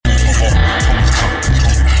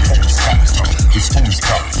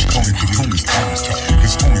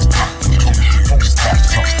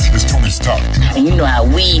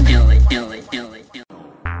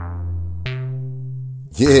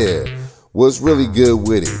Yeah, what's really good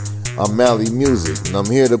with it? I'm Mally Music, and I'm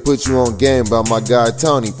here to put you on game by my guy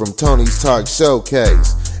Tony from Tony's Talk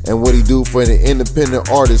Showcase, and what he do for the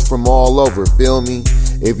independent artists from all over, feel me?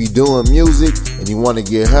 If you doing music and you want to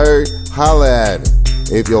get heard, holla at him.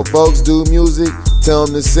 If your folks do music, tell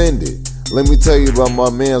them to send it. Let me tell you about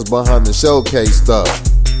my mans behind the showcase stuff.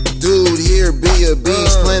 Dude, here be a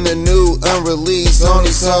beast, playing the new unreleased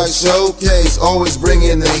Tony's Talk Showcase, always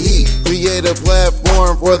bringing the heat. Create a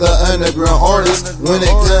platform for the underground artists. When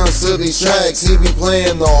it comes to these tracks, he be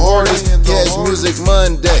playing the hardest. Catch music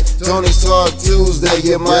Monday, Tony's Talk Tuesday.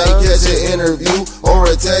 You might catch an interview or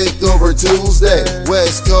a takeover Tuesday.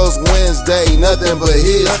 West Coast Wednesday, nothing but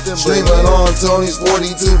hits. Streaming on Tony's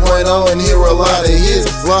 42.0 and hear a lot of hits.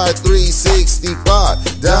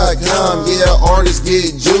 Fly365.com, yeah, artists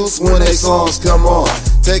get juice when they songs come on.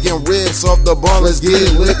 Taking rips off the bar, let's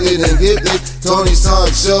get liquid and gifted. Tony's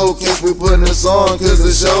Talk Showcase, we putting this on cause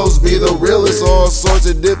the shows be the realest. All sorts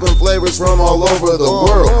of different flavors from all over the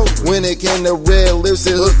world. When it came to red lips,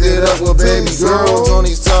 it hooked it up with baby girl.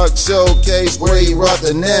 Tony's Talk Showcase, where he rock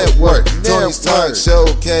the network. Tony's Talk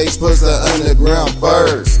Showcase puts the underground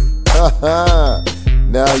first.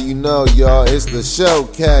 Now you know, y'all, it's the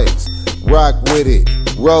showcase. Rock with it,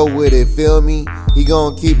 roll with it, feel me? He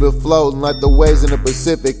gon' keep it floating like the waves in the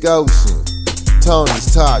Pacific Ocean.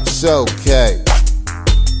 Tony's Talk Showcase.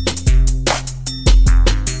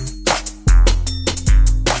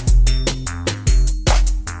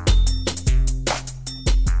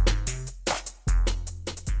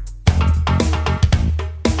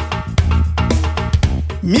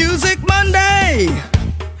 Music Monday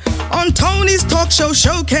on Tony's Talk Show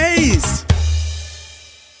Showcase.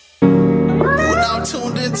 We're now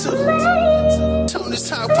tuned into Tony's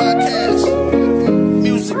Talk Podcast,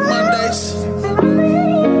 Music Mondays.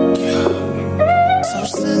 So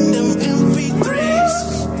send them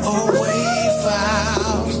MP3s or WAV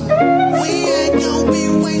files. We ain't gonna be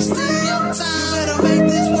wasting your time. Better make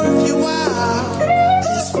this worth your while.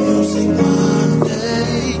 It's Music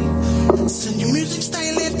Monday. Send your music,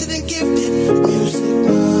 stay lifted and gifted. Music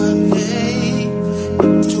Monday.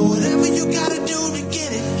 Do whatever you gotta do to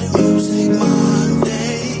get it. Music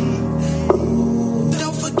Monday.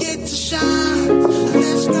 Don't forget to shine.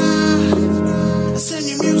 Let's grind. Send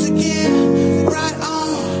your music in right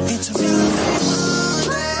on into Music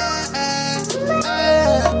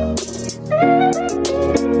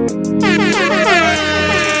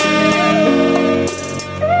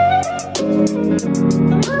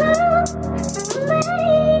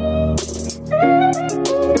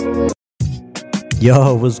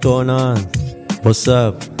Yo, what's going on? What's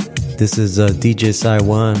up? This is DJ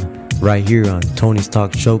Sai1 right here on Tony's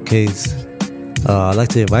Talk Showcase. I'd like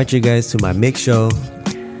to invite you guys to my mix show,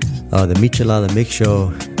 the Michelada Mix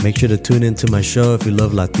Show. Make sure to tune into my show if you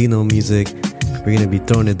love Latino music. We're going to be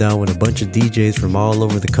throwing it down with a bunch of DJs from all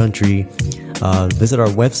over the country. Visit our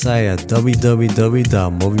website at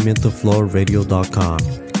www.movimentoflowradio.com.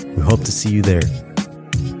 We hope to see you there.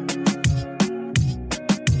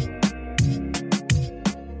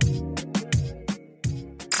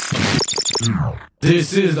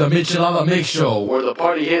 This is the Michelada Mix Show, where the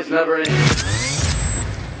party hits never end.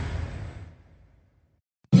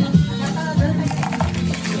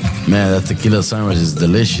 Man, that tequila sandwich is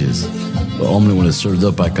delicious, but only when it's served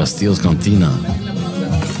up by Castillo's Cantina.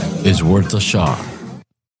 It's worth a shot.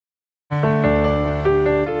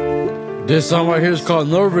 This song right here is called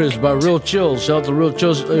Nervous by Real Chills. Shout out to Real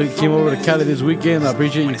Chills. Came over to Cali this weekend. I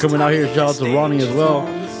appreciate you coming out here. Shout out to Ronnie as well.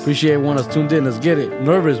 Appreciate everyone that's tuned in. Let's get it.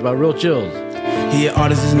 Nervous by Real Chills. He an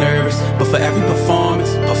artist is nervous, but for every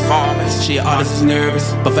performance. She an artist is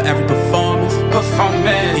nervous, but for every performance.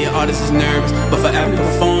 He an artist is nervous, but for every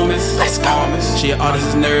performance. She an artist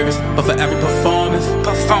is nervous, but for every performance.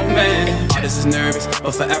 Artist is nervous,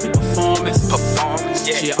 but for every performance.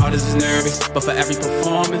 She an artist is nervous, but for every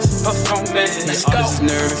performance. He an artist is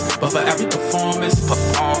nervous, but for every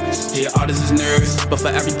performance. He an artist is nervous, but for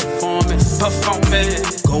every performance.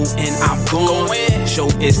 Go and I'm gone. Show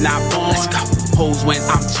is not born. Hoes when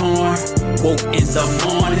I'm torn. Woke in the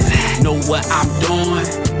morning. Know what I'm doing.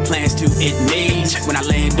 Plans to invade when I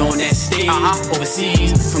land on that stage.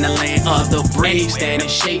 Overseas from the land of the brave. Stand in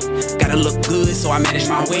shape. Gotta look good, so I manage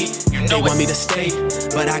my weight. They want me to stay,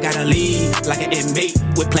 but I gotta leave like an inmate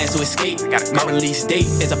with plans to escape. My release date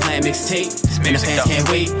is a planned mixtape, and the fans can't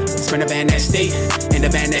wait. Sprint the van that state, and the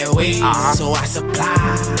band that way. So I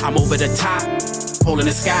supply. I'm over the top. hole in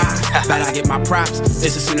the sky. Bet I get my props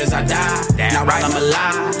just as soon as I die. Not while I'm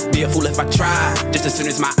alive, be a fool if I try. Just as soon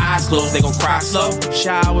as my eyes close, they gon' cry slow.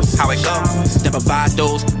 Showers, how it goes. Then provide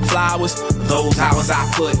those flowers. Those hours I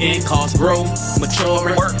put in cause growth,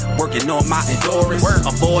 maturing, working on my endurance,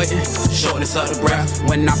 avoiding shortness of the breath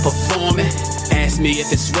when I'm performing. Ask me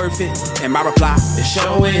if it's worth it, and my reply is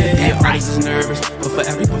show it. Yeah, artist is nervous, but for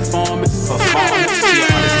every performance. Yeah, artist is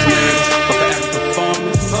nervous, but for every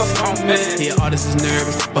performance. Yeah, artist is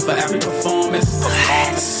nervous, but for every performance.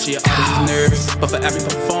 Yeah, artist is nervous, but for every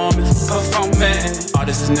performance.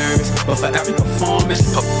 Artist is nervous, but for every performance.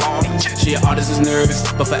 Yeah, artist is nervous,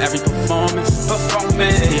 but for every performance.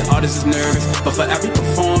 Yeah, artist is nervous, but for every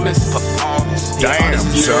performance. Damn,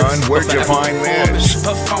 son, where'd you find this?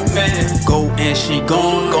 Go and she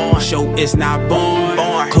gone. Show is not born.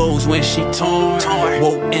 Clothes when she torn.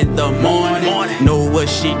 Woke in the morning. Know what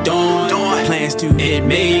she doing. Plans to get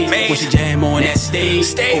made when she jam on that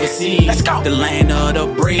stage. Overseas, the land of the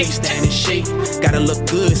brave. Stand in shape. Gotta look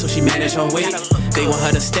good so she manage her weight. They want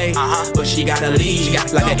her to stay, but she gotta leave.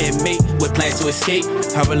 Like an inmate with plans to escape.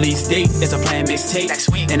 Her release date is a planned mixtape.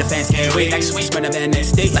 And the fans can't wait. Spend a man that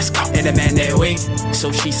state. And the man that wait.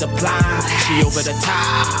 So she supply. She over the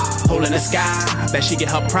top. Hole in the sky. Bet she get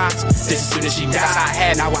her props just as soon as she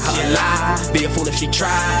die. Now I her alive. Be a fool if she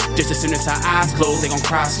try. Just as soon as her eyes close, they gon'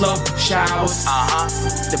 cry slow. Showers.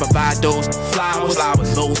 They provide those flowers.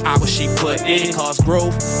 Those hours she put in cause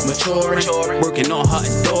growth, maturing, working on her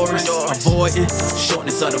endurance, avoiding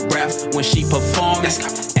shortness of the breath when she performs.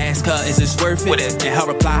 Ask her, is this worth it? And her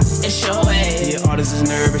reply, it's sure is. Yeah, artist is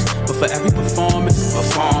nervous, but for every performance.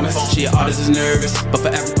 She an artist is nervous, but for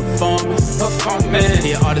every performance.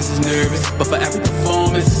 Yeah, artist is nervous, but for every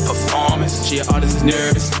performance. She an artist is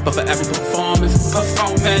nervous, but for every performance.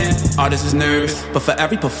 Artist is nervous, but for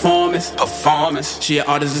every performance. She an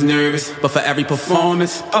artist is nervous, but for every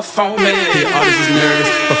performance. Yeah, artist is nervous,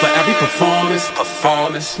 but for every performance.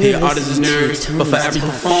 Yeah, artist is nervous, but for every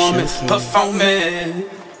performance.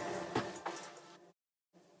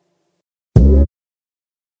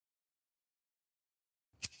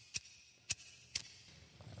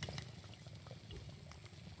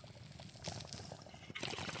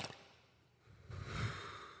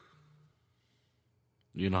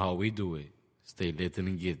 You know how we do it. Stay lit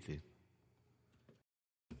and get it.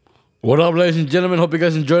 What up, ladies and gentlemen? Hope you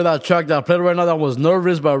guys enjoyed that track that I played right now. That was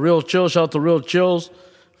Nervous by Real Chill. Shout out to Real Chills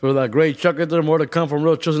for that great track right there. More to come from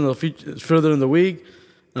Real Chills in the future, further in the week.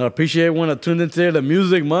 And I appreciate everyone that tuned in today to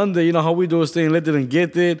Music Monday. You know how we do it, staying lit and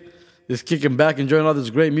get it. Just kicking back, enjoying all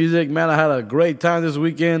this great music. Man, I had a great time this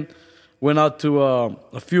weekend. Went out to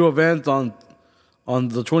a few events on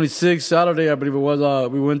the 26th, Saturday, I believe it was.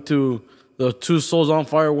 We went to the Two Souls on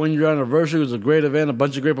Fire 1 year anniversary. It was a great event, a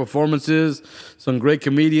bunch of great performances, some great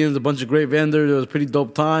comedians, a bunch of great vendors. It was a pretty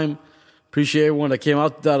dope time. Appreciate everyone that came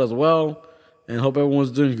out to that as well. And hope everyone's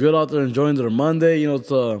doing good out there, enjoying their Monday. You know,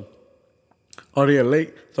 it's already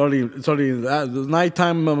late. It's already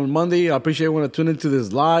nighttime on Monday. I appreciate everyone that tuned into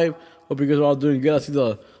this live. Hope you guys are all doing good. I see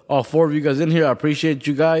all four of you guys in here. I appreciate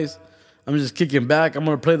you guys. I'm just kicking back. I'm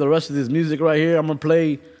going to play the rest of this music right here. I'm going to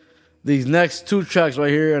play these next two tracks right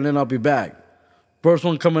here, and then I'll be back. First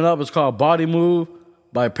one coming up is called Body Move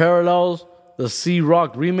by Parallels, the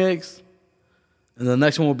C-Rock remix. And the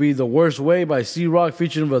next one will be The Worst Way by C-Rock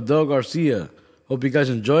featuring Vidal Garcia. Hope you guys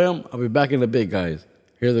enjoy them. I'll be back in a bit, guys.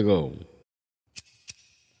 Here they go.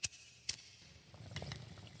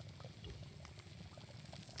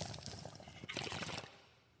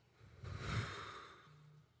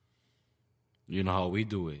 You know how we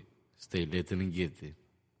do it. Stay lit and get it.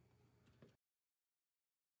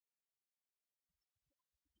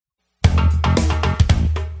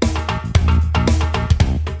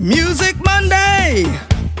 Music Monday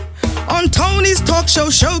on Tony's Talk Show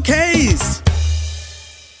Showcase.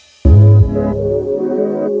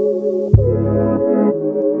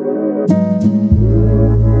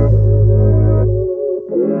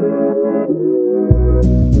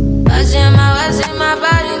 Watching my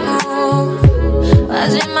body move.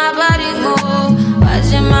 Watching my body move.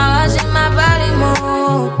 Watching my body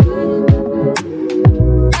move.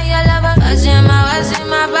 I love her. Watching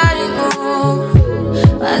my body move.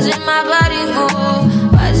 Watching my body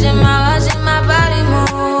move. Watching my body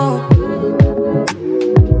move.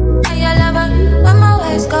 I love her. When my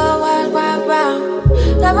waist go round, round, round.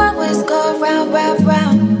 When my waist go round, round,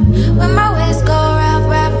 round. When my waist go round,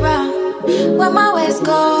 round, round. When my waist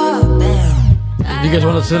go up, bam. If you guys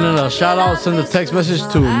want to send in a shout out, send a text message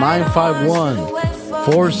to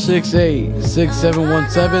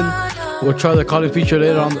 951-468-6717. We'll try the calling feature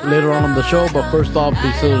later on in the show, but first off,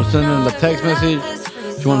 be sure to send in the text message.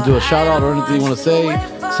 If you want to do a shout out or anything you want to say,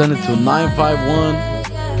 send it to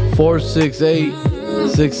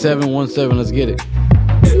 951-468-6717. Let's get it.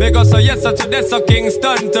 They go so yes to this so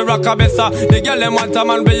Kingston to Rockabessa. The girl them want a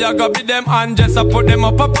man, but you go be them and just put them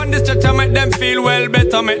up on the stretch and make them feel well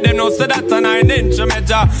better. Make them know so that a 9-inch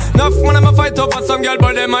measure. Enough man I'ma fight over some girl,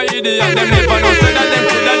 but them a idiot. Them never know so that them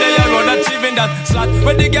could they are road achieving that slot.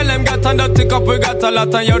 When the girl them got and the tick up, we got a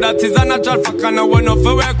lot. And yo, that is a natural fuck and I want enough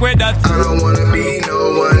to work with that. I don't wanna be no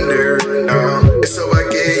wonder, no. So I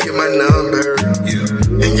gave you my number,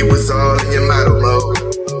 and you was all in your model mode.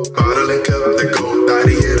 Bottle and cup, the gold,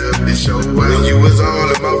 body it up and show out. And you was all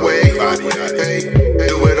in my way, hey,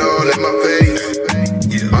 do it all in my face.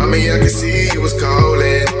 Mommy, I can see you was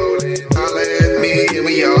calling. Holla at me and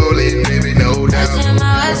we all in, baby, no doubt.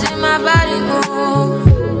 Watching my body move.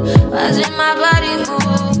 Watching my body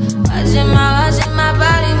move. Watching my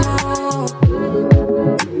body move.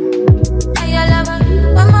 Hey, I love it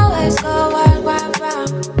when my waist go round, round,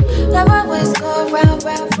 round. Let my waist go round,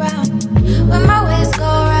 round, round. When my waist go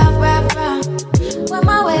round, round, round. When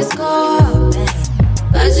my waist go up,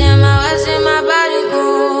 watching my body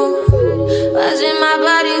move. Watching my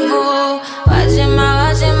body move. Watching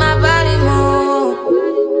my body move.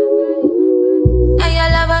 Hey, I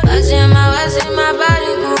love it. Watching my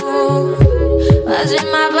body move. Watching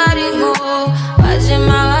my body move. Watching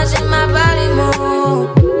my body move.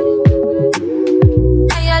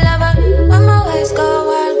 Hey, I love it when my waist go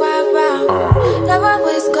round, round, round. Let my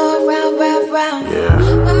waist go round, round, round.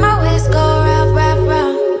 When my waist go round, round,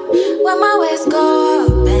 round. When my waist go up,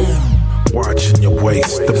 watching your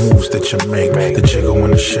waist, the moves that you make, the jiggle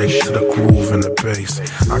and the shake to the groove and the bass.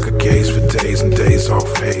 I could gaze for days and days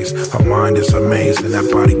off haze. Her mind is amazing, that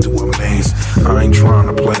body do amaze. I ain't trying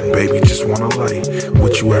to play, baby, just wanna lay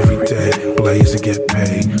with you every day, blaze and get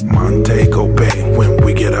paid. Monday go bay when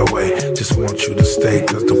we get away. Just want you to stay,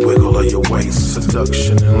 cause the wiggle of your waist,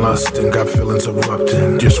 seduction and lust, and got feelings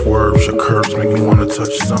erupting. Your swerves, your curves make me wanna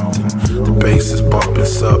touch something. The bass is bumping,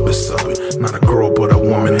 sub is subbing. Not a girl but a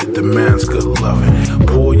woman that demands good loving.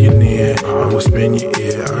 Pull you near and whisper in your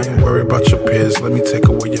ear. I ain't worried about your peers, let me take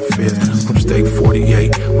away your fears. From Steak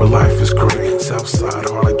 48, where life is great. Southside,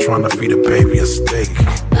 all like trying to feed a baby a steak.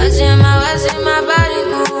 watching my body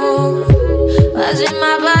move. Watching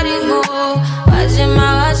my body move. Watching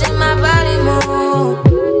my body move.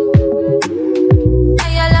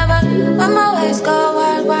 Hey, I love it when my waist go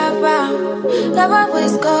round, round, round. Let my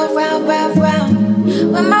waist go round, round, round.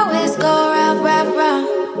 When my waist go round, round, round.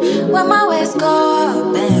 When my waist go up,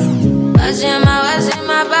 watching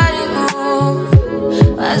my body move.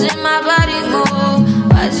 Watching my body move.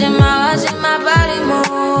 Watching my body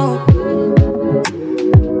move.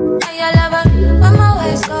 Hey, I love it when my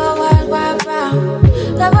waist go round, round, round.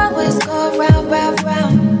 Let my waist go round, round,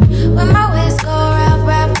 round. When my waist go round,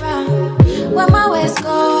 round, round. When my waist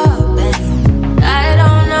go up, I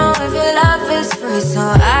don't know if your love is free, so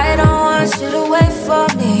I don't want you to wait for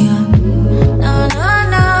me. No, no,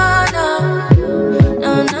 no, no,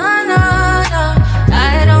 no, no, no, no.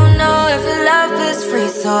 I don't know if your love is free,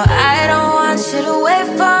 so I don't want you to wait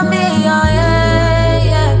for me. Oh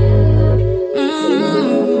yeah, yeah.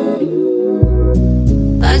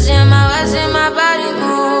 Watching my body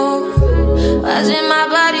move. Watching my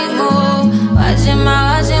body move. Watching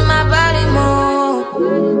my body move.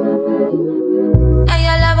 Hey, I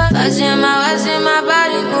love it. Watching my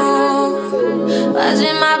body move.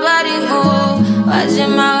 Watching my body move.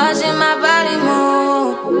 Watching my body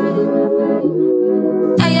move.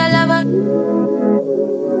 Hey, I love it.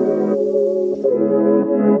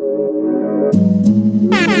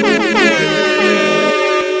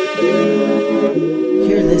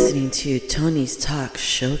 You're listening to Tony's Talk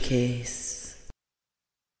Showcase.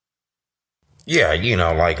 Yeah, you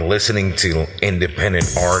know, like listening to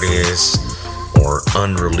independent artists or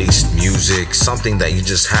unreleased music, something that you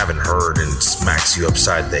just haven't heard and smacks you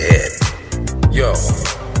upside the head. Yo,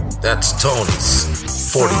 that's Tony's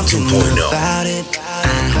 42.0. About it,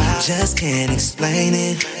 I just can't explain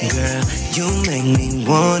it. Girl, you make me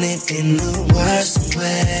want it in the worst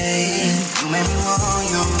way. You make me want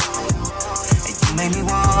you. And you make me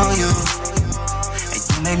want you. And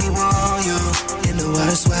you make me want you in the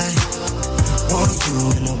worst way. Want you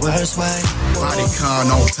in the worst way. Body con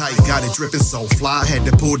on tight, got it dripping so fly. Had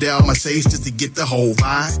to pull down my shades just to get the whole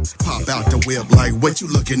vibe. Pop out the whip like, what you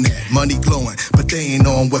looking at? Money glowing, but they ain't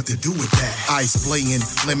knowing what to do with that. Ice blinging,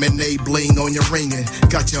 lemonade bling on your ringing.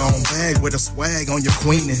 Got your own bag with a swag on your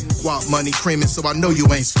queening. Guap money creaming, so I know you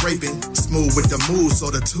ain't scraping. Smooth with the move, so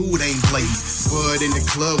the toot ain't blatant. Bud in the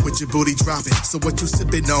club with your booty dropping. So what you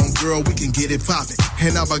sipping on, girl, we can get it popping.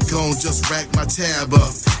 And I'ma gon' just rack my tab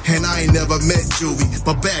up. And I ain't never met that juvie,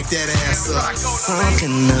 but back that ass up.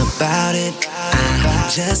 Something about it, I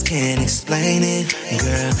just can't explain it.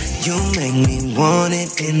 Girl, you make me want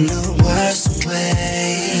it in the worst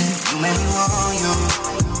way. You make me want you,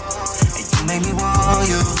 and you make me want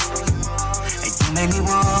you, and you make me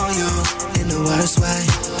want you in the worst way.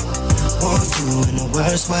 Want you in the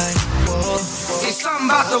worst way. Whoa. It's something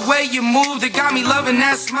about the way you move that got me loving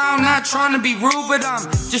that smile. Not trying to be rude, but I'm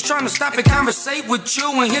just trying to stop and conversate with you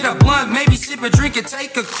and hit a blunt, maybe sip a drink and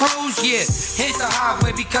take a cruise. Yeah, hit the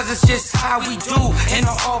highway because it's just how we do. In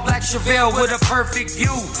an all-black Chevelle with a perfect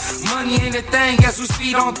view. Money ain't a thing, guess we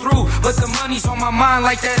speed on through. But the money's on my mind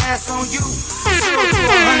like that ass on you. 0 to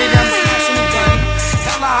 100, I'm smashing the gun.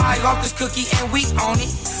 Hella high off this cookie and we on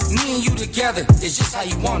it. Me and you together, it's just how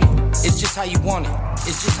you want it. It's just how you want it.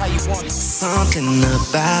 It's just how you want it. Something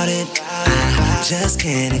about it, I just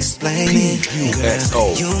can't explain it.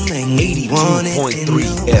 Girl, you make me want it in the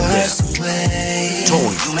worst way.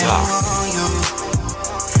 Tony's You make me want you,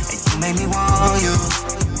 and you make me want you,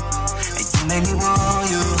 and you make me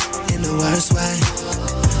want you in the worst way.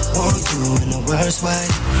 Want you in the worst way.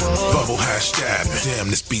 Bubble hash stabbing, damn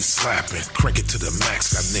this beat slapping. Crank it to the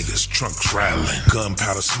max, got niggas trunks rattling.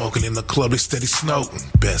 Gunpowder smoking in the club, they steady smoking.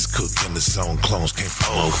 Best cook in the zone, clones came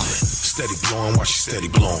from Oakland. Steady blowing while she steady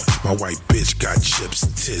blowing. My white bitch got chips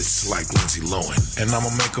and tits like Lindsay Lohan. And I'ma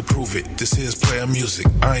make her prove it, this is player music.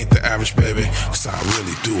 I ain't the average baby, cause I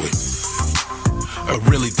really do it. I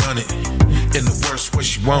really done it, in the worst way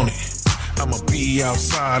she want it. I'ma be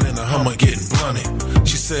outside in a Hummer getting blunted.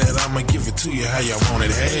 She said I'ma give it to you how you want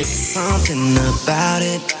it, hey. Something about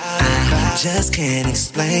it, I just can't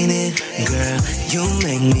explain it. Girl, you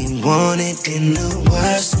make me want it in the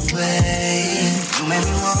worst way. You make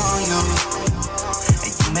me want you,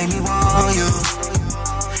 and you make me want you,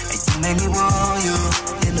 and you make me want you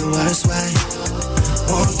in the worst way.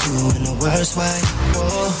 Want you in the worst way.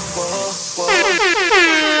 Whoa, whoa, whoa.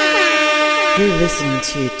 You're listening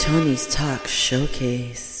to Tony's Talk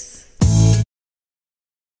Showcase.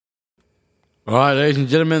 All right, ladies and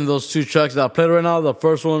gentlemen, those two tracks that I played right now, the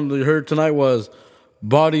first one that you heard tonight was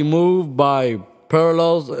Body Move by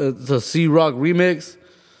Parallels. It's a C-Rock remix.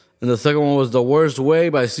 And the second one was The Worst Way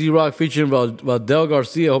by C-Rock featuring Vadel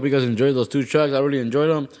Garcia. I hope you guys enjoyed those two tracks. I really enjoyed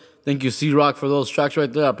them. Thank you, C-Rock, for those tracks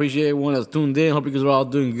right there. I appreciate everyone that's tuned in. Hope you guys are all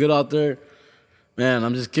doing good out there. Man,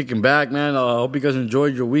 I'm just kicking back, man. I hope you guys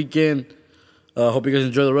enjoyed your weekend. Hope you guys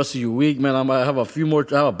enjoy the rest of your week, man. I might have a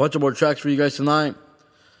bunch of more tracks for you guys tonight.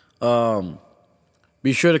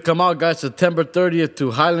 Be sure to come out, guys, September 30th to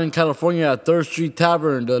Highland, California at 3rd Street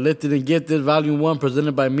Tavern, the Lifted and Gifted Volume 1,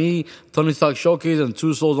 presented by me, Tony's Talk Showcase, and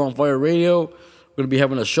Two Souls on Fire Radio. We're going to be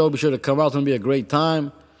having a show. Be sure to come out. It's going to be a great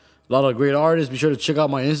time. A lot of great artists. Be sure to check out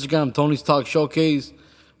my Instagram, Tony's Talk Showcase,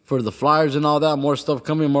 for the flyers and all that. More stuff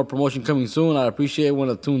coming, more promotion coming soon. I appreciate everyone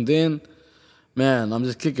that tuned in. Man, I'm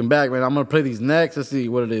just kicking back, man. I'm going to play these next. Let's see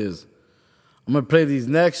what it is. I'm going to play these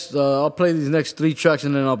next. I'll play these next 3 tracks,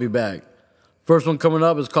 and then I'll be back. First one coming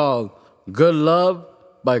up is called Good Love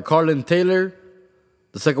by Carlin Taylor.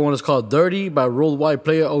 The second one is called Dirty by Worldwide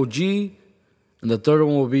Player OG. And the third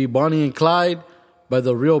one will be Bonnie and Clyde by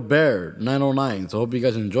The Real Bear 909. So I hope you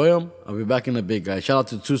guys enjoy them. I'll be back in a bit, guys. Shout out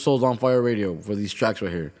to Two Souls on Fire Radio for these tracks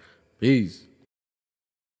right here. Peace.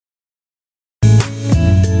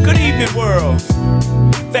 Good evening, world.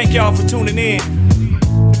 Thank y'all for tuning in.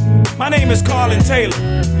 My name is Carlin Taylor,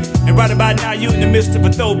 and right about now you in the midst of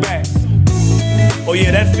a throwback. Oh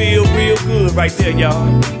yeah, that feel real good right there,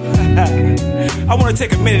 y'all. I want to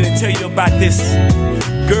take a minute and tell you about this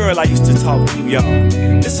girl I used to talk to, y'all.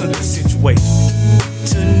 Listen to the situation.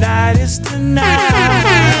 Tonight is the night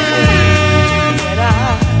that I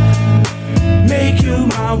make you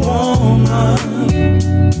my woman.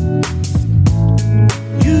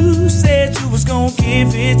 You said you was gonna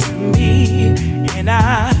give it to me, and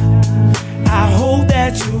I hope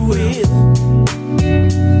that you will.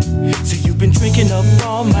 So you've been drinking up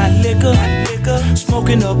all my liquor,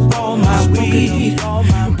 smoking up all my weed.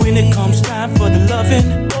 When it comes time for the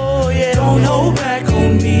loving, don't hold back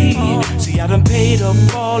on me. See, I done paid up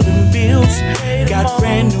all them bills, got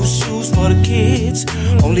brand new shoes for the kids.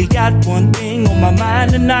 Only got one thing on my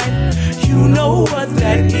mind tonight, you know what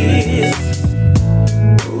that is.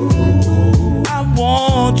 I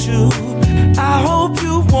want you, I hope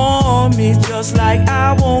you want me just like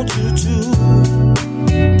I want you to.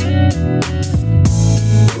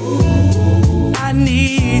 I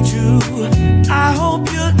need you, I hope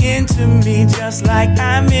you're into me just like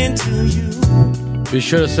I'm into you. Be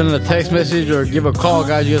sure to send a text message or give a call,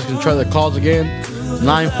 guys. You guys can try the calls again.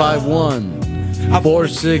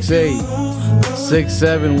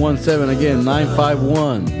 951-468-6717. Again,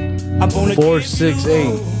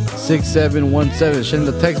 468-6717. Send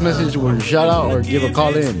a text message with a shout out or give a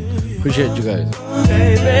call in. Appreciate you guys.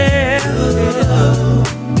 Baby,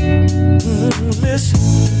 listen,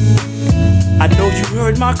 I know you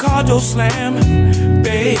heard my car door slam,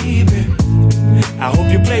 baby. I hope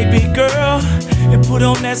you play big girl and put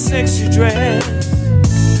on that sexy dress.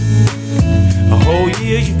 A whole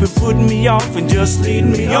year you've been putting me off and just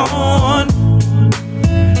leading me on.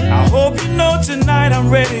 I hope you know tonight I'm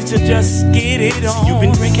ready to just get it on. You've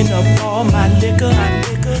been drinking up all my liquor,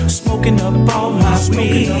 smoking up all my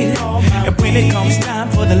weed. And when it comes time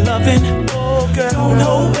for the loving, don't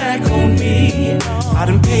hold back on me. I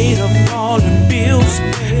done paid up all them bills,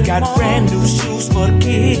 got brand new shoes for the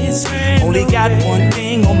kids. Only got one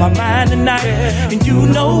thing on my mind tonight, and you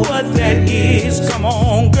know what that is. Come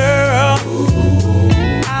on, girl,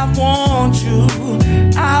 I want you.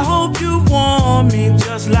 I hope you want me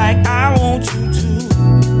just like I want you to.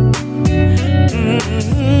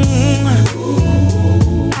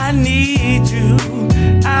 I need you.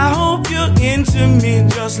 I hope you're into me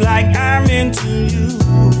just like I'm into you.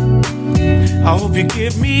 I hope you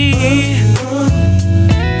give me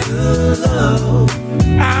good love.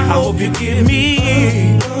 I hope you give me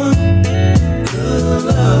good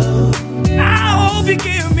love. I hope you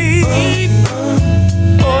give me,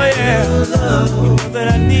 oh yeah, you know that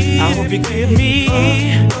I need. I hope you give me,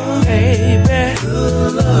 baby,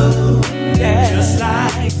 good love, yeah, just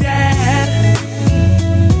like that,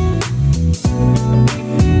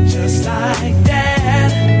 just like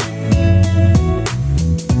that,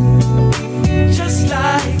 just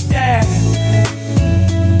like that.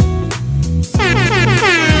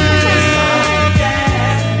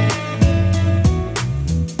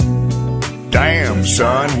 Damn,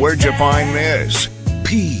 son, where'd you find this?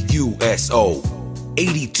 PUSO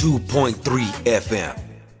 82.3 FM.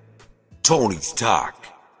 Tony's Talk.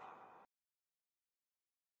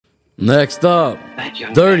 Next up,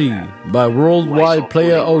 Dirty by Worldwide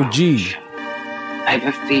Player OG. I have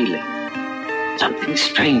a feeling. Something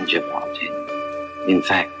strange about him. In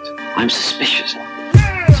fact, I'm suspicious of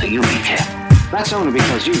him. So you be careful. That's only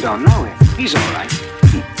because you don't know him. He's all right.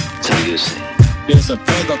 So you say. There's a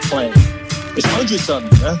bigger plan. It's hundreds of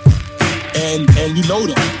them, man. And you know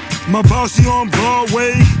them. My posse on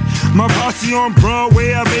Broadway. My posse on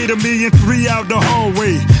Broadway. I made $1.3 million out the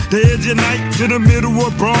hallway. The edge of night to the middle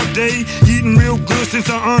of broad day. Eating real good since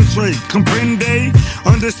an entree. Comprende?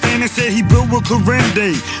 Understanding said he built with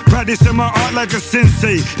Corrende. Practicing my art like a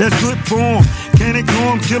sensei. That's good form. Can't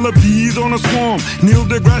ignore him. Killer bees on a swarm. Neil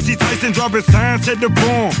deGrasse Tyson dropping science at the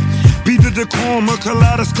bomb. Beat the decorum, a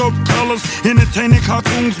kaleidoscope colors. Entertaining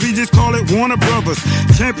cartoons, we just call it Warner Brothers.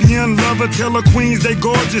 Champion lover, tell the queens they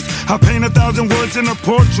gorgeous. I paint 1,000 words in a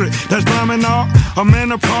portrait. That's rhyming art, a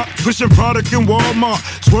man apart. Pushing product in Walmart.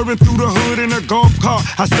 Swerving through the hood in a golf cart.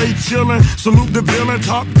 I stay chillin', salute the villain.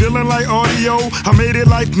 Top villain like audio. I made it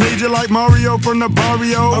life major like Mario from the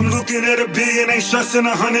barrio. I'm looking at $1 billion, ain't stressing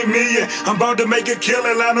 100 million. I'm about to make a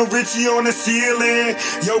killing. Lionel Richie on the ceiling.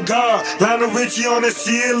 Yo God, Lionel Richie on the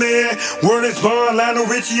ceiling. Word is born, Lionel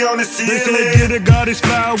Richie on the ceiling. They say get a goddess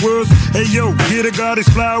flowers. Hey yo, get a goddess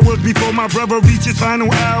flowers before my brother reaches final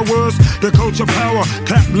hours. The culture power,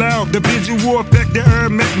 clap loud. The visual effect, the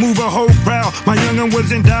herb make move a whole crowd. My youngin'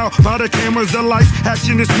 was endowed by the cameras, the lights,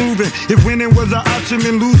 action is moving. If winning was an option,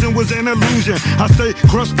 then losing was an illusion. I stay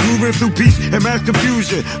crushed, moving through peace and mass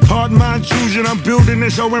confusion. Pardon my intrusion, I'm building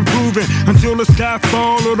and show improving until the sky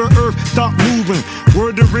fall or the earth stop moving.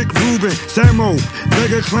 Word to Rick Rubin, Samo,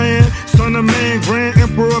 Vega Clan. Son of man, Grand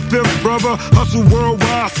Emperor, fifth brother. Hustle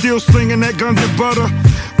worldwide, still slinging that guns and butter.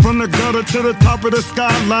 From the gutter to the top of the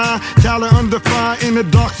skyline. Talent undefined, in the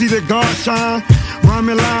dark, see the God shine.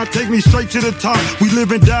 Rhyming line, take me straight to the top. We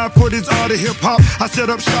live and die for this art of hip-hop. I set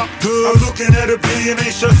up shop good. I'm looking at $1 billion,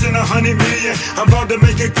 ain't stressing 100 million. I'm about to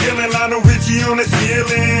make a killing. Lionel Richie on the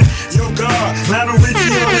ceiling. Yo God, Lionel Richie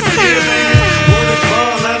on the ceiling. Word is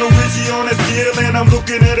born, Lionel Richie on the ceiling. I'm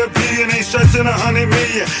looking at $1 billion, ain't stressing 100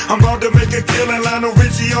 million. I'm about to make a killing. Lionel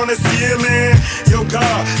Richie on the ceiling. Yo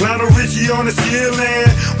God, Lionel Richie on the ceiling.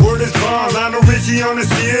 Word is born, Lionel Richie on the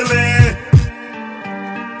ceiling.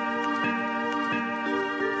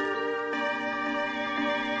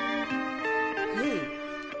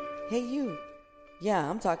 Hey, you. Yeah,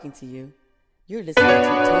 I'm talking to you. You're listening to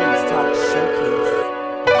Tony's Talk Showcase.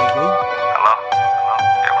 Hello?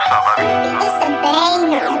 Yeah, what's up, baby? It's a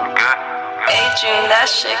banger. Good? Adrian, that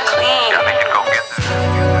shit clean. Yeah, I think you go get this.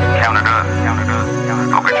 Count it up.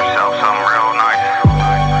 Go get yourself something real nice.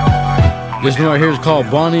 This one right here is called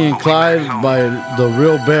Bonnie and Clyde by The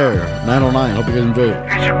Real Bear, 909. Hope you guys enjoy it.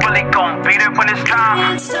 Is you really gon' beat it when it's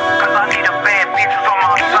time? Cause I need a bad bitch from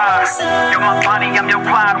outside. You're my body, I'm your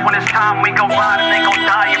pride. When it's time, we gon' ride and they gon'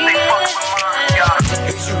 die if they fuck with mine. Yeah.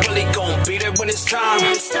 Is you really gon' be there when it's time?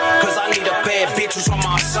 Cause I need a bad bitch who's on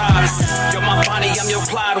my side. You're my body, I'm your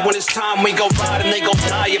pride. When it's time, we gon' ride and they gon'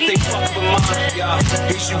 die if they fuck with mine. Yeah.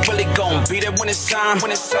 Is you really gon' be there when it's time? She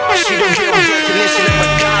the real definition of a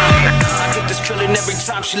dime. I get this feeling every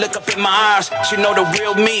time she look up in my eyes. She know the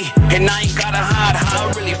real me, and I ain't gotta hide how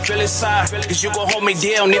I really feel inside. Cause you gon' hold me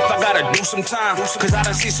down if I gotta do some time. Cause I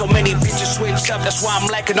done see so many bitches switch up. That's why I'm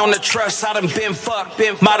lacking on the trust. I done been fucked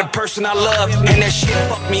by the person I love, and that shit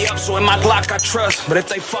fucked me up. So in my Glock I trust, but if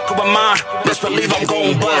they fuckin' with mine, best believe I'm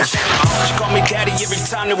gon' bust. She call me daddy every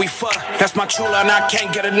time that we fuck. That's my true love and I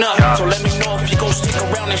can't get enough. So let me know if you gon' stick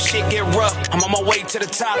around and shit get rough. I'm on my way to the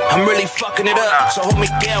top, I'm really fucking it up. So hold me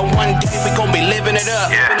down, one day we gon' be living it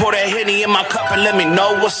up. Pour that Henny in my cup and let me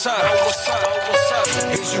know what's up.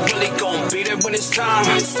 Is you really gon' be there when it's time?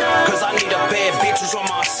 Cause I need a bad bitch who's on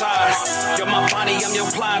my side. You're my body, I'm your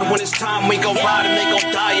pride. When it's time, we gon' ride and they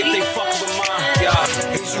gon' die if they fuck with mine.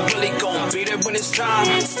 Yeah. Is you really gon' be there when it's time?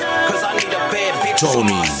 Cause I need a bad bitch who's on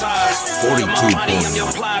my side. You're my body, I'm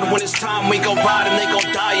your pride. When it's time, we gon' ride and they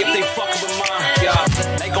gon' die if they fuck with mine. Yeah.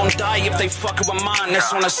 They gon' die if they fuckin' with mine.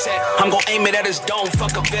 That's on the set. I'm gon' aim it at his dome,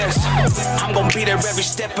 fuck a vest. I'm gon' be there every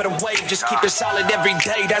step of the way. Just keep it solid every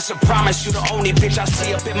day. That's a promise. You the only bitch I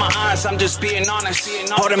see up in my eyes. I'm just being honest.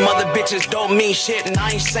 All them other bitches don't mean shit, and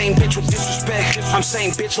I ain't saying bitch with disrespect. I'm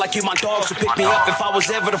saying bitch like you my dog, so pick me up if I was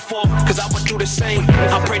ever to fall, cause I would do the same.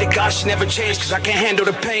 I pray to God she never change, cause I can't handle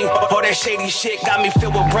the pain. All that shady shit got me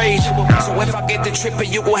filled with rage. So if I get the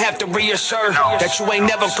trippin', you gon' have to reassure that you ain't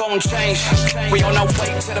never gon' change. We on our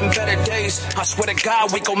way to them better days. I swear to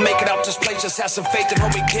God we gon' make it out this place. Just have some faith and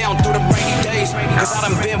hold me down through the rainy days. Cause I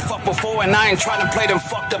done been fucked before and I ain't trying to play them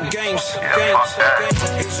fucked up games.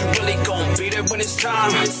 Is you really gon' be there when it's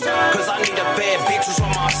time? Cause I need a bad bitch who's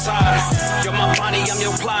on my side. You're my body, I'm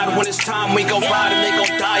your pride. When it's time, we gon' ride and they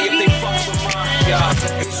gon' die if they fuck with mine.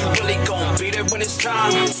 Yeah. Is you really gon' be there when it's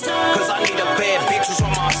time? Cause I need a bad bitch who's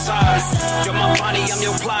on my side. You're my body, I'm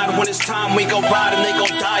your pride. When it's time, we gon' ride and they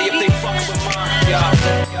gon' die if they fuck with mine. Yeah.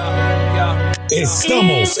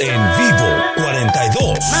 Estamos en vivo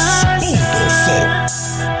 42.0.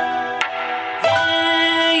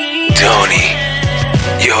 Tony.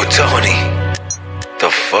 Yo, Tony. The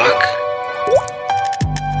fuck?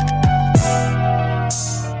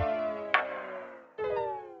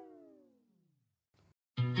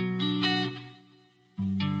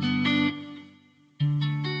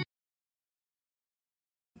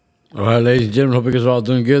 All right, ladies and gentlemen, hope you guys are all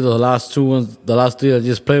doing good. The last three I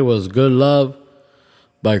just played was Good Love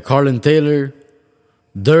by Carlin Taylor,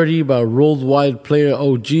 Dirty by Worldwide Player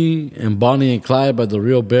OG, and Bonnie and Clyde by The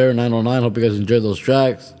Real Bear 909. Hope you guys enjoyed those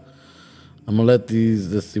tracks. I'm going to let these,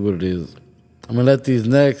 let's see what it is. I'm going to let these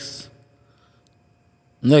next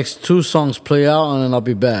two songs play out, and then I'll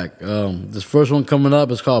be back. This first one coming up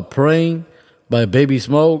is called Praying by Baby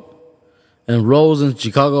Smoke, and Rose in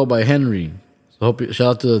Chicago by Henry. So shout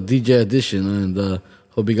out to the DJ Edition, and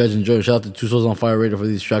hope you guys enjoy. Shout out to Two Souls on Fire Radio for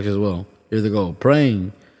these tracks as well. Here they go.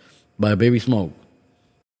 Praying by Baby Smoke.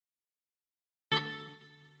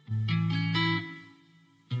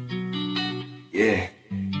 Yeah.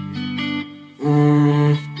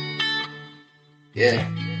 Yeah.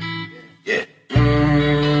 Yeah.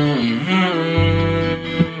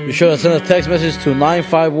 Be sure to send a text message to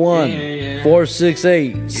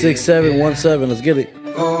 951-468-6717. Let's get it.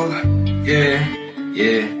 Oh, yeah,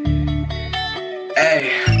 yeah.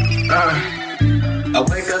 Hey, I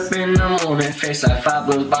wake up in the morning, face like 5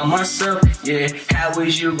 blunts by myself. Yeah, how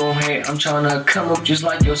is you gon' hate? I'm tryna come up just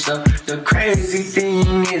like yourself. The crazy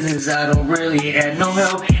thing is I don't really have no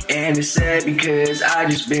help, and it's sad because I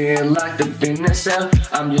just been locked up in the cell.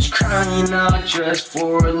 I'm just crying out just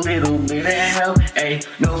for a little bit of help. Hey,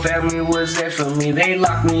 no family was there for me, they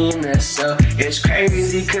locked me in the cell. It's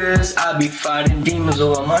crazy cause I be fighting demons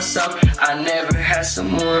over myself. I never had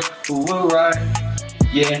someone who would ride,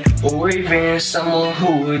 yeah, or even someone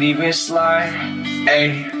who would even slide.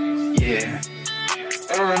 Hey, yeah.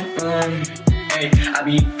 Hey, I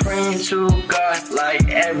be praying to God like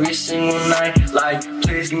every single night. Like,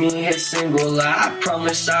 please give me a single lie. I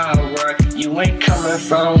promise I'll work. You ain't coming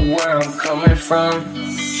from where I'm coming from.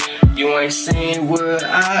 You ain't seen what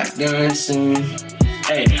I done seen.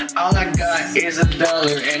 Hey, all I got is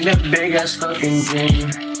 $1 and a big ass fucking dream.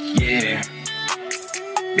 Yeah,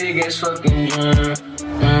 big ass fucking dream.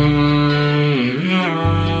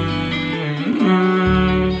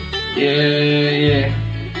 Yeah, yeah.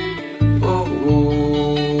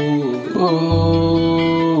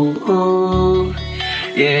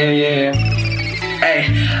 Yeah, yeah. Hey,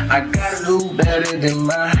 I gotta do better than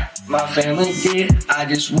my my family did. I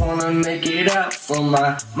just wanna make it up for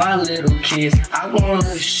my little kids. I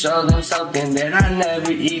wanna show them something that I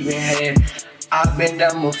never even had. I've been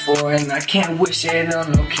down before and I can't wish it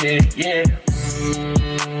on no kid, yeah.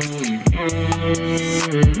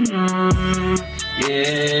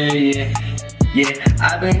 Yeah,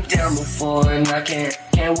 I've been down before and I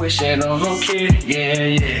can't wish it on no kid,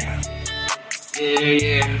 yeah.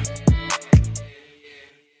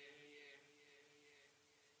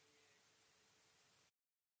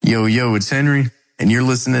 Yo, it's Henry, and you're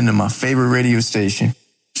listening to my favorite radio station.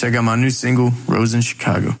 Check out my new single, Rose in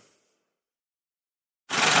Chicago.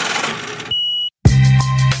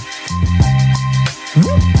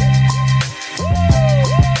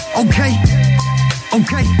 Okay.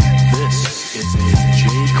 This is a J.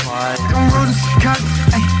 Clyde. Like I'm Rose in Chicago.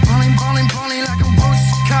 Ay, ballin' like I'm Rose in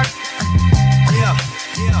Chicago. Yeah.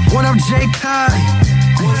 What up, J. Clyde?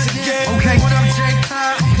 Okay. What up, J.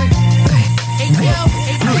 Clyde?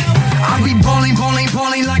 I be ballin'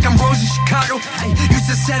 like I'm Rose in Chicago. Ay, used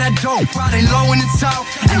to set that dope, riding low in the top.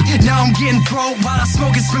 Ay, now I'm getting thrown while I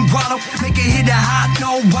smoking spring grotto. Make it hit the hot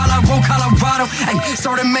note while I roll Colorado. Ay,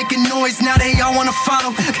 started making noise, now they all wanna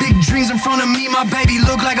follow. Big dreams in front of me, my baby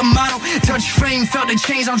look like a model. Touch fame, felt the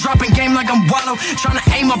change, I'm dropping game like I'm Wallow. Tryna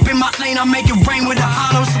aim up in my lane, I make it rain with the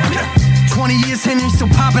hollows. 20 years, Henry still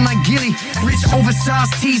popping like Gilly. Rich,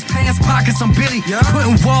 oversized tees, pants, pockets, I'm Billy.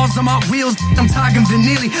 Putting walls on my wheels, I'm talking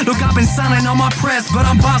vanilli. Look, I've been signing on my press, but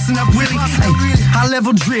I'm bossing up Willie. Hey, high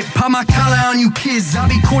level drip, pop my collar on you kids. I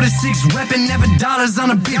be $quarter-6 reppin', never dollars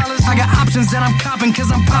on a bit. I got options that I'm copping, cause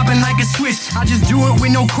I'm popping like a switch. I just do it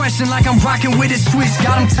with no question, like I'm rocking with a switch.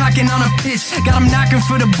 Got them talking on a pitch, got them knocking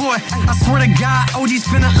for the boy. I swear to God, OG's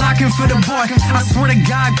finna locking for the boy. I swear to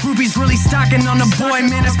God, groupies really stocking on the boy.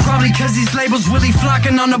 Man, that's probably cause these labels really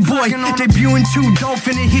flocking on the boy. Debuting too dope,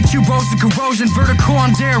 finna hit you, rose of corrosion. Vertical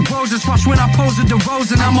on Derrick Roses. Watch when I pose with the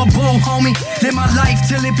rose, and I'm a bull, homie. Live my life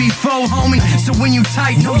till it be full, homie. So when you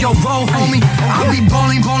tight, know your role, homie. I be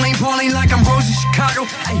ballin' like I'm Rose in Chicago.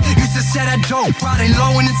 Ay, used to set that dope, riding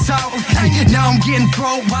low in the top. Ay, now I'm getting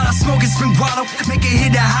thrown while I smoking spring grotto. Make it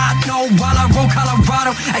hit the hot note while I roll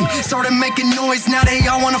Colorado. Ay, started making noise, now they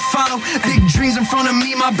all wanna follow. Big dreams in front of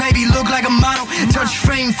me, my baby look like a model. Touch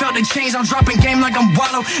fame, felt the change, I'm dropping game like I'm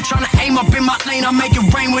Wallow. Tryna aim up in my lane, I make it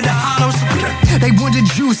rain with the hollows. They want the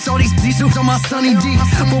juice, all these diesels on my Sunny D.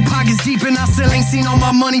 4 pockets deep and I still ain't seen all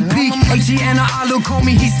my money peak. AGNI look on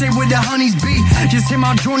me, he stay with the honeys bee. Just hit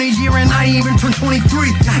my joint a year and I ain't even turned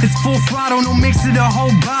 23. It's full throttle, no mix to the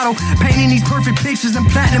whole bottle. Painting these perfect pictures and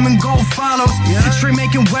platinum and gold follows. Straight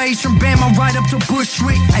making waves from Bama right up to Bush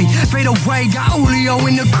Street. Ay, fade away, got Julio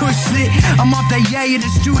in the cush lit. I'm off that yay at the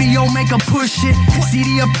studio, make a push it. See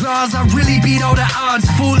the applause, I really beat all the odds.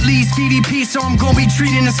 Full lease, VDP, so I'm gonna be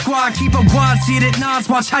treating the squad. Keep a wad, see it at nods,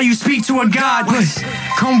 watch how you speak to a god.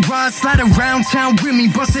 Come ride, slide around town with me.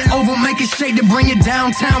 Bust it over, make it shake to bring it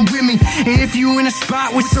downtown with me. And if you in a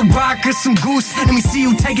spot with some rock or some goose, let me see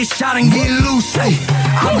you take a shot and get loose. Ay,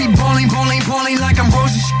 I be ballin' like I'm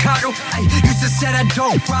Rose in Chicago. Ay, used to set that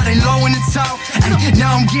dope, riding low in the top. Ay,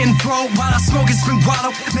 now I'm getting thrown while I smoking spring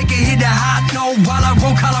grotto. Make it hit the hot note while I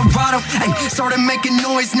roll Colorado. Ay, started making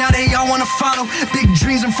noise, now they all wanna follow. Big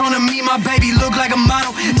dreams in front of me, my baby look like a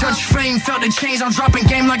model. Touch fame, felt the change, I'm dropping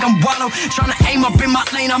game like I'm Wallow. Tryna aim up in my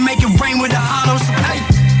lane, I make it rain with the hollows. Ay.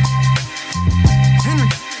 Henry.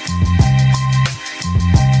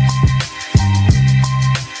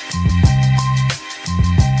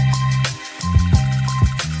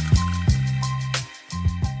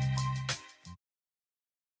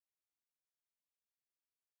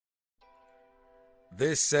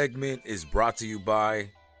 This segment is brought to you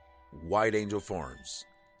by White Angel Farms.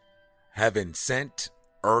 Heaven sent,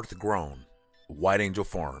 earth grown. White Angel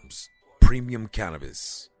Farms. Premium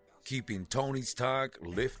cannabis. Keeping Tony's Talk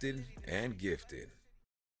lifted and gifted.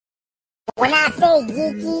 When I say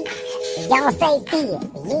geeky, y'all say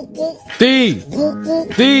Thea.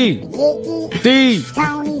 Thea.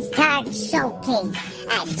 Tony's Talk Showcase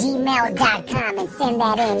at gmail.com and send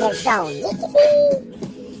that in. Let's go.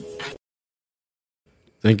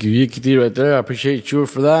 Thank you, Yikiti, right there. I appreciate you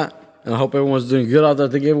for that. And I hope everyone's doing good out there.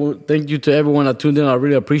 Thank you to everyone that tuned in. I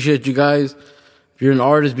really appreciate you guys. If you're an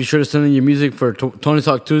artist, be sure to send in your music for Tony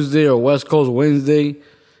Talk Tuesday or West Coast Wednesday.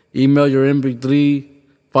 Email your MP3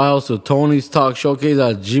 files to Tony's Talk Showcase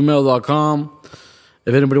at gmail.com.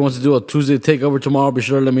 If anybody wants to do a Tuesday takeover tomorrow, be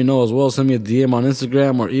sure to let me know as well. Send me a DM on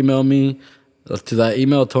Instagram or email me to that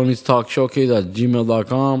email, Tony's Talk Showcase at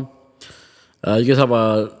gmail.com. You guys have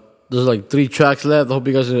there's like 3 tracks left. I hope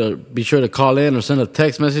you guys be sure to call in or send a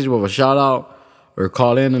text message with a shout out or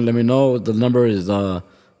call in and let me know. The number is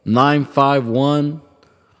 951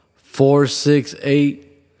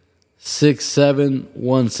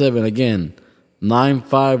 951-468-6717. Again,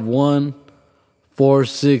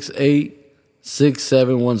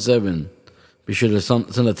 951-468-6717. Be sure to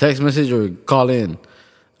send a text message or call in.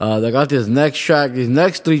 They got this next track, these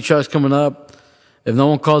next 3 tracks coming up. If no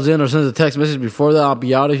one calls in or sends a text message before that, I'll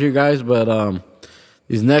be out of here, guys. But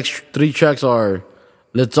these next 3 tracks are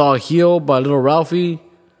Let's All Heal by Little Ralphie,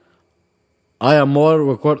 Ay Amor,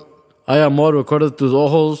 Recuerda Tus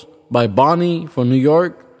Ojos by Bonnie from New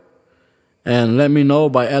York, and Let Me Know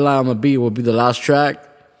by Eli on the Beat will be the last track.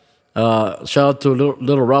 Shout out to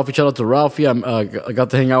Little Ralphie. Shout out to Ralphie. I got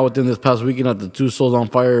to hang out with him this past weekend at the Two Souls on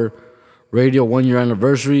Fire Radio 1-year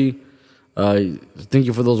anniversary. Thank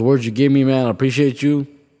you for those words you gave me, man. I appreciate you.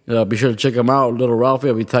 Be sure to check him out, Little Ralphie.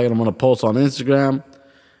 I'll be tagging him on a post on Instagram.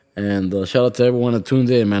 And shout out to everyone that tuned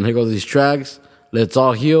in, man. Here goes these tracks. Let's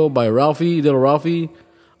All Heal by Ralphie, Little Ralphie.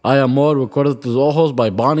 Ay Amor, Recuerda Tus Ojos by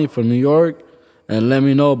Bonnie from New York. And Let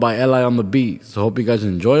Me Know by Eli on the Beat. So hope you guys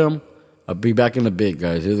enjoy them. I'll be back in a bit,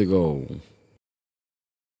 guys. Here they go.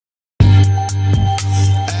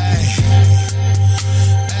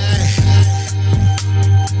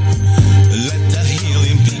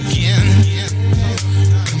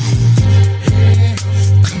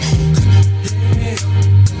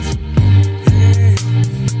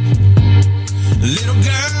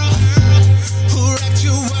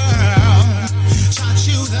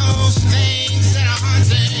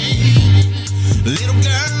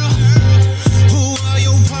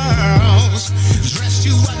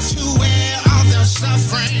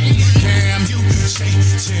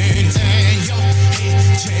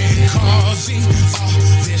 Causing all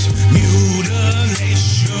this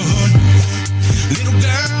mutilation. Little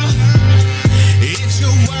girl, it's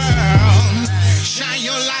your world. Shine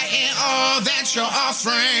your light in all that you're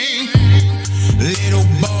offering. Little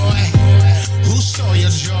boy, who stole your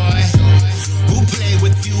joy, who played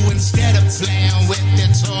with you instead of playing with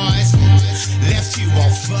their toys, left you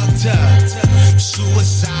all fucked up,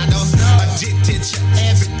 suicidal, addicted to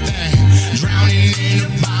everything, drowning in a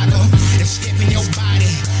bottle, escaping your body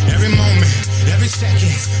every moment, every second.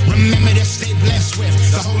 Remember to stay blessed with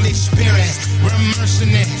the Holy Spirit. We're immersed in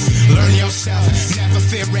it. Learn yourself, never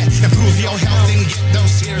fear it. Improve your health and get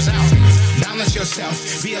those tears out. Balance yourself,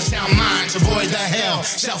 be a sound mind to avoid the hell,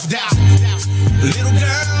 self-doubt. Little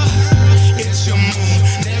girl, it's your moon,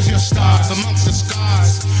 there's your stars amongst the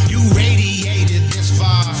scars. You radiated this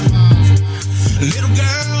far. Little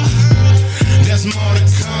girl, there's more to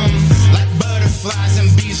come. Like butterflies and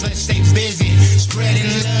bees, let's stay busy, spreading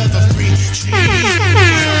love, appreciation.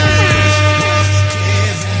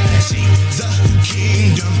 See the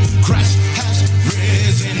kingdom, Christ has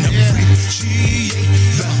risen. Appreciate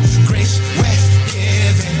the grace we're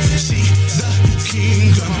given. See the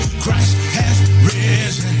kingdom, Christ has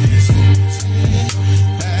risen.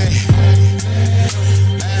 Hey,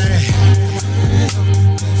 hey.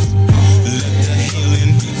 Let the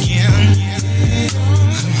healing begin.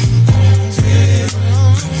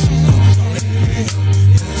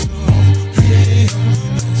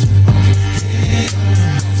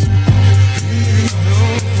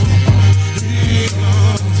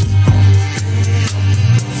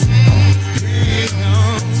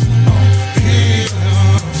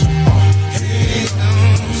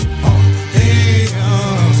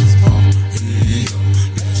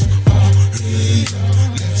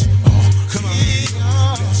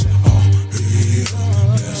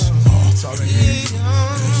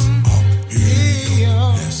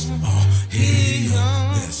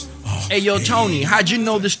 Hey, yo, Tony, how'd you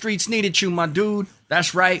know the streets needed you, my dude?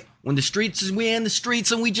 That's right. When the streets is we in the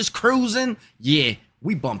streets and we just cruising, yeah,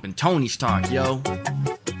 we bumping Tony's talk, yo.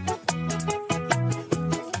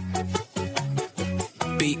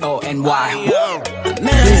 B-O-N-Y.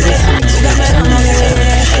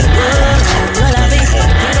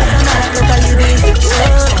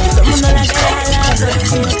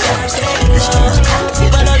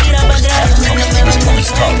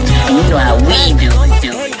 You know how we do.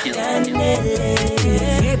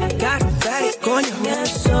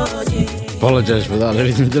 Apologize for that,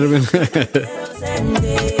 ladies and gentlemen.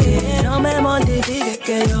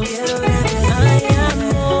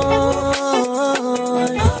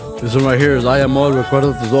 This one right here is Ay Amor,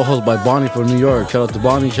 Recuerda Tus Ojos by Bonnie from New York. Shout out to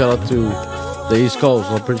Bonnie, shout out to the East Coast.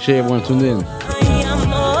 I appreciate everyone tuned in.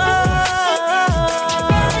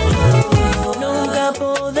 Nunca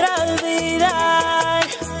podrá olvidar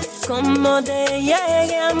cómo te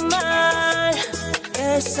llegué a amar.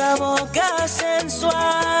 Esa boca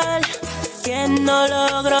sensual que no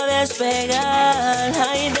logro despegar.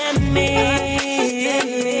 Ay de mí,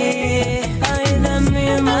 ay de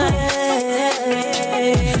mi madre.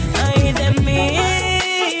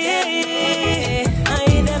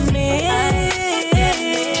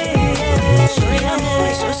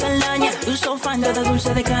 vende de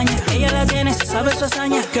dulce de caña. Ella la tiene, se sabe su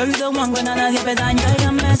hazaña. Que oído guango a nadie pedaña.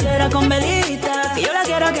 Tráigame cera con velita, que yo la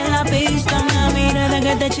quiero aquí en la pista. Una mire de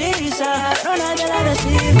que te hechiza, pero nadie la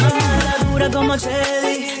descifra. La dura como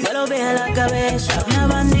Chedi, de los pies a la cabeza. Una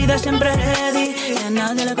bandida siempre ready, que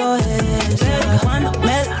nadie le coge. Pero cuando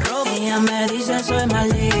me la robo, ella me dice soy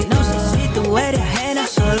maldito. No sé si tú eres ajena,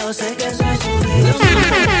 solo sé que soy sufrido.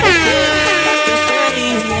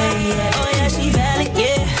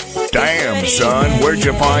 Damn, son, where'd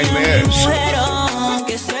you find this?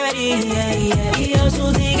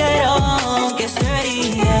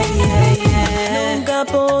 Nunca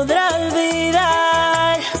podrá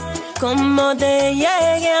olvidar cómo te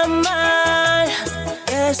llegué a amar.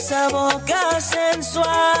 Esa boca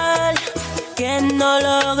sensual que no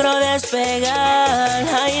logro despegar.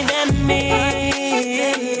 Ay de mí,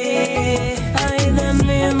 ay de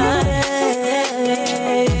mi madre.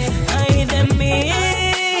 Ay de mí,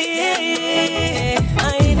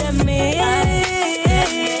 ay de mí.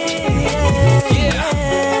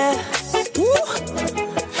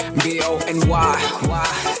 B-O-N-Y,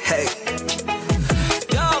 hey.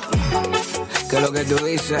 Yo, ¿qué es lo que tú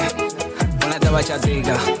dices? Ponete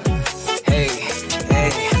bachatica. Hey,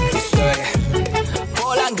 hey, eso es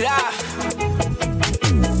Poland Graph.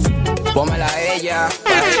 Pómela a ella,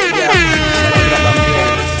 para ella, la otra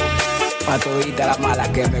también. Pa' toditas las malas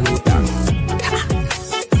que me gustan.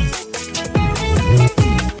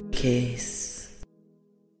 Case.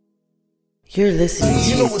 You're listening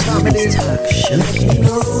to Tony's Talk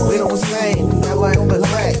Showcase. We don't say that way on the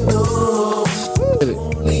track.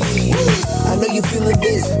 I know you feeling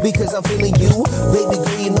this because I'm feeling you. Baby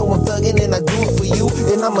girl, you know I'm thugging and I do it for you.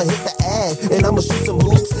 And I'ma hit the ad and I'ma shoot some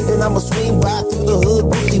hoops. And I'ma swing by through the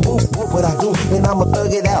hood, really whoop, what I do. And I'ma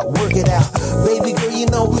thug it out, work it out. Baby girl, you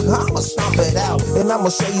know I'ma stomp it out. And I'ma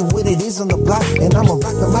show you what it is on the block. And I'ma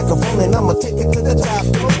rock the microphone and I'ma take it to the top.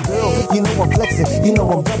 Girl, you know I'm flexing, you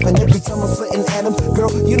know I'm jumping. Every time I'm sweating at him,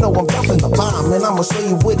 girl, you know I'm dropping the bomb. And I'ma show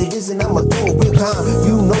you what it is and I'ma do it real calm.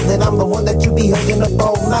 You know that I'm the one that you be hugging up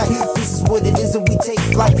all night. This is what it is and we take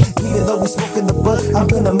flight. Even though we smoking the bud, I'm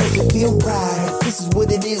gonna make it feel right. This is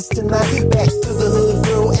what it is tonight. Back to the hood,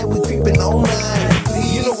 girl, and we creeping all night.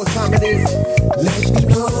 You know what time it is. Let me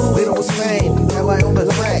know. We don't sing. That way on the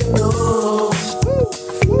track. No.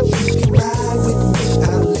 You can ride with me.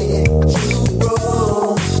 I'll let you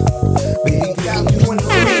roll. Baby, got me when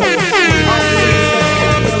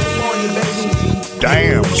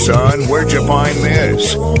Damn, son, where'd you find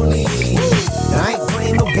this? I ain't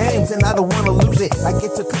playing no games and I don't wanna lose it. I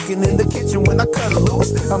get to cooking in the kitchen when I cut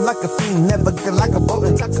loose. I'm like a fiend, never get like a boat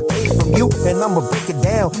intoxicated from you. And I'ma break it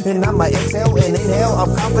down and I'ma exhale and inhale.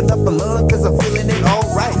 I'm coughing up a lung cause I'm feeling it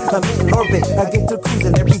alright. I'm in orbit, I get to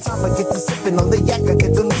cruising. Every time I get to sipping on the yak, I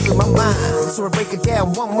get to losing my mind. So I break it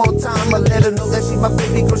down one more time. I let her know that she's my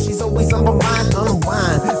baby girl, she's always on my mind.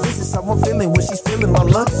 Unwind, this is how I'm feeling when she's feeling my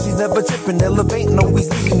love. She's never tripping, elevating, always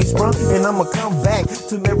leaving me sprung. And I'ma come back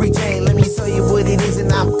to Mary Jane. Let me tell you what it is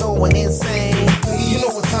and I'm going insane. You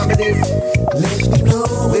know what time it is. Let me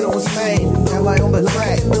know. We don't sing. That way on the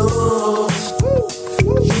track. No.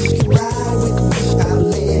 You can ride with me. I'll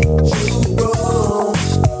let you roll.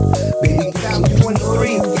 Baby, got me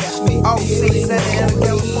 23. Got me. Oh, see, Santa Ana,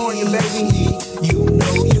 California, baby. You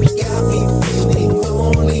know you got me feeling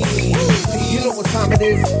lonely. You know what time it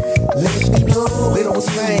is. Let me know. We don't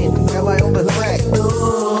sing. That way on the track.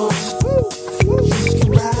 No. You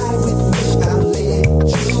can ride with me. I'll let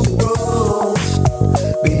you roll.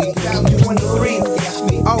 Baby, got me 23. Got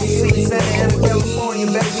me. Oh, see, Santa Ana, California,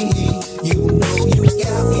 baby. You know you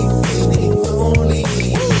got me feeling lonely.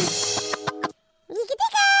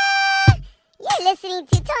 You're listening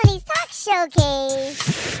to Tony's Talk Showcase.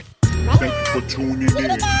 Thank you for tuning in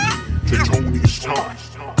to Tony's Talk,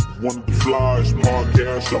 one of the flyest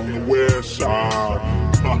podcasts on the west side.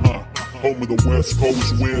 Home of the West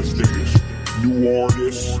Coast Wednesdays. New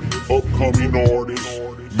artists, upcoming artists.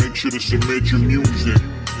 Make sure to submit your music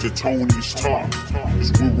to Tony's Talk,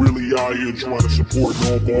 because we're really out here trying to support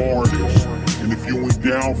local artists. And if you ain't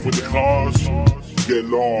down for the cause, get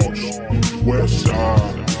lost. West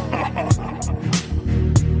side.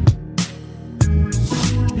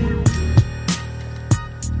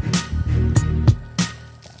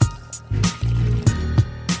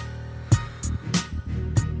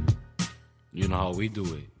 You know how we do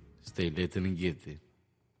it. Stay lit and gifted.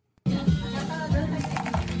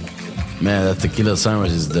 Man, that tequila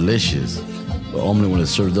sandwich is delicious, but only when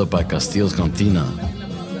it's served up by Castillo's Cantina.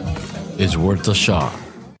 It's worth a shot.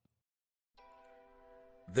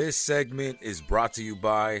 This segment is brought to you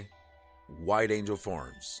by White Angel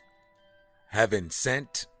Farms. Heaven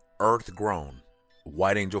sent, earth grown.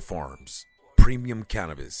 White Angel Farms. premium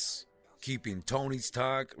cannabis, keeping Tony's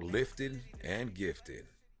Talk lifted and gifted.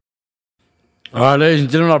 All right, ladies and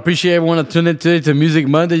gentlemen, I appreciate everyone that tuned in today to Music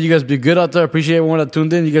Monday. You guys be good out there. I appreciate everyone that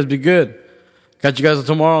tuned in. You guys be good. Catch you guys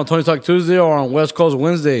tomorrow on Tony's Talk Tuesday or on West Coast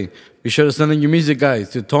Wednesday. Be sure to send in your music,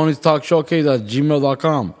 guys, to Tony's Talk Showcase at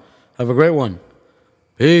gmail.com. Have a great one.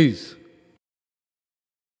 Peace.